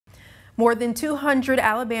More than 200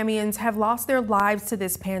 Alabamians have lost their lives to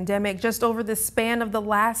this pandemic just over the span of the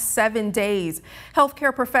last 7 days.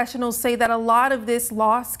 Healthcare professionals say that a lot of this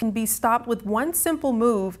loss can be stopped with one simple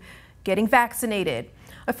move: getting vaccinated.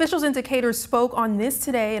 Officials in Decatur spoke on this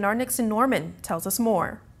today, and our Nixon Norman tells us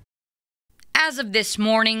more. As of this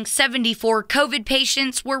morning, 74 COVID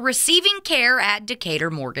patients were receiving care at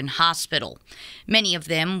Decatur Morgan Hospital. Many of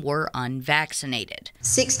them were unvaccinated.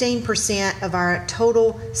 16% of our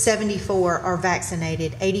total 74 are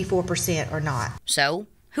vaccinated, 84% are not. So,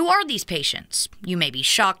 who are these patients? You may be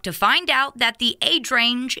shocked to find out that the age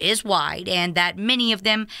range is wide and that many of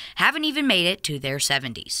them haven't even made it to their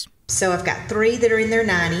 70s. So I've got 3 that are in their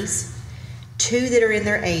 90s, 2 that are in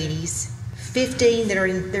their 80s, 15 that are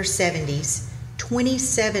in their 70s,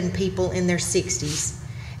 27 people in their 60s,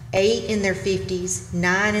 8 in their 50s,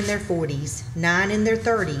 9 in their 40s, 9 in their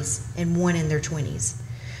 30s, and 1 in their 20s.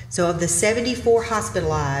 So of the 74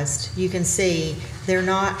 hospitalized, you can see they're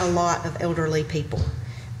not a lot of elderly people.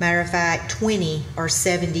 Matter of fact, 20 are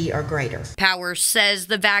 70 or greater. Powers says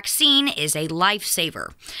the vaccine is a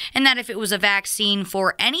lifesaver, and that if it was a vaccine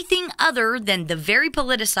for anything other than the very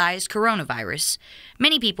politicized coronavirus,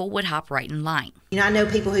 many people would hop right in line. I know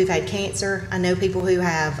people who've had cancer. I know people who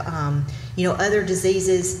have, other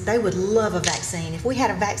diseases. They would love a vaccine. If we had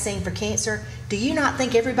a vaccine for cancer, do you not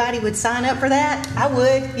think everybody would sign up for that? I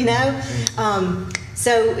would,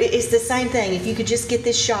 So it's the same thing. If you could just get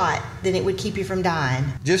this shot, then it would keep you from dying.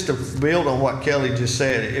 Just to build on what Kelly just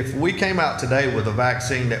said, if we came out today with a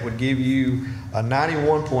vaccine that would give you a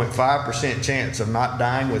 91.5% chance of not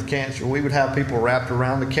dying with cancer, we would have people wrapped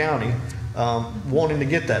around the county wanting to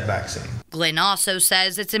get that vaccine. Glenn also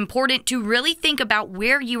says it's important to really think about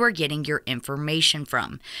where you are getting your information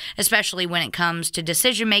from, especially when it comes to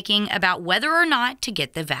decision-making about whether or not to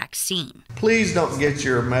get the vaccine. Please don't get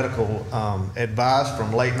your medical advice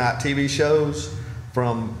from late-night TV shows,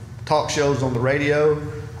 from talk shows on the radio.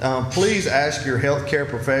 Please ask your healthcare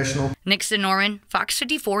professional. Nixon Norman, Fox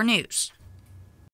 54 News.